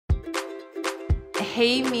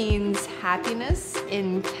Hey means happiness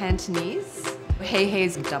in Cantonese. Hey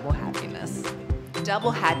is double happiness.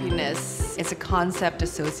 Double happiness is a concept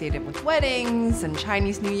associated with weddings and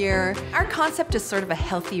Chinese New Year. Our concept is sort of a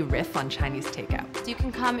healthy riff on Chinese takeout. You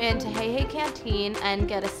can come into Hey Canteen and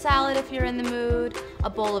get a salad if you're in the mood, a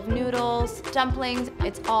bowl of noodles, dumplings.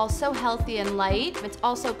 It's all so healthy and light. It's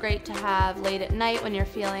also great to have late at night when you're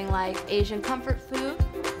feeling like Asian comfort food.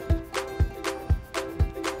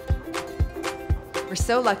 We're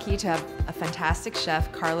so lucky to have a fantastic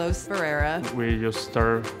chef, Carlos Ferreira. We just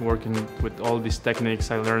start working with all these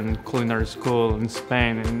techniques I learned in culinary school in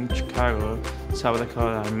Spain, in Chicago, South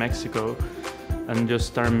Dakota, and Mexico, and just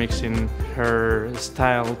start mixing her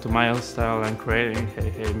style to my style and creating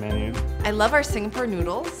Hey menu. I love our Singapore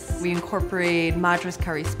noodles. We incorporate Madras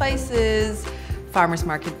curry spices, farmers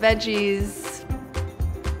market veggies.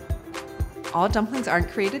 All dumplings aren't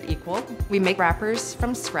created equal. We make wrappers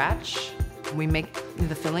from scratch. We make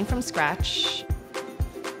the filling from scratch.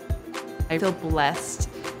 I feel blessed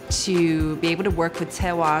to be able to work with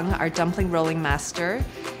Tae Wang, our dumpling rolling master.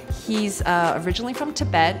 He's originally from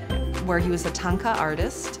Tibet, where he was a Tanka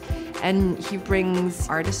artist, and he brings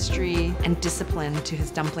artistry and discipline to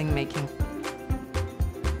his dumpling making.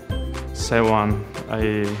 Tae Wang,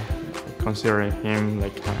 I consider him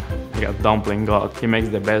like a dumpling god. He makes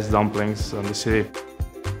the best dumplings in the city.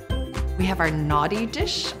 We have our naughty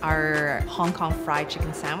dish, our Hong Kong fried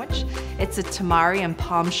chicken sandwich. It's a tamari and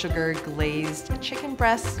palm sugar glazed chicken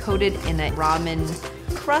breast coated in a ramen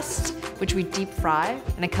crust, which we deep fry,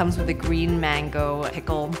 and it comes with a green mango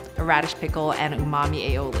pickle, a radish pickle, and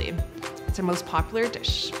umami aioli. It's our most popular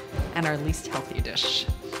dish and our least healthy dish.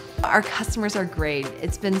 Our customers are great.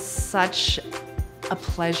 It's been such a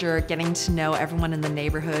pleasure getting to know everyone in the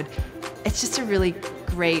neighborhood. It's just a really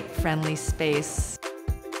great, friendly space.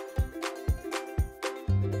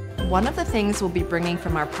 One of the things we'll be bringing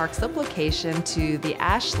from our Park Slope location to the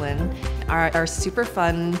Ashland are our super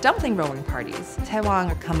fun dumpling rolling parties. Tae Wang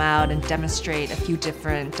will come out and demonstrate a few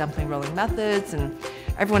different dumpling rolling methods, and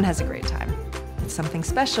everyone has a great time. It's something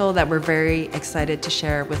special that we're very excited to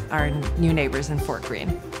share with our new neighbors in Fort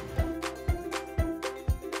Greene.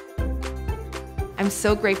 I'm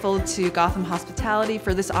so grateful to Gotham Hospitality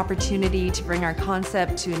for this opportunity to bring our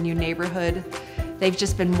concept to a new neighborhood. They've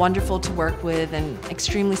just been wonderful to work with and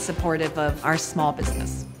extremely supportive of our small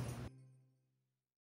business.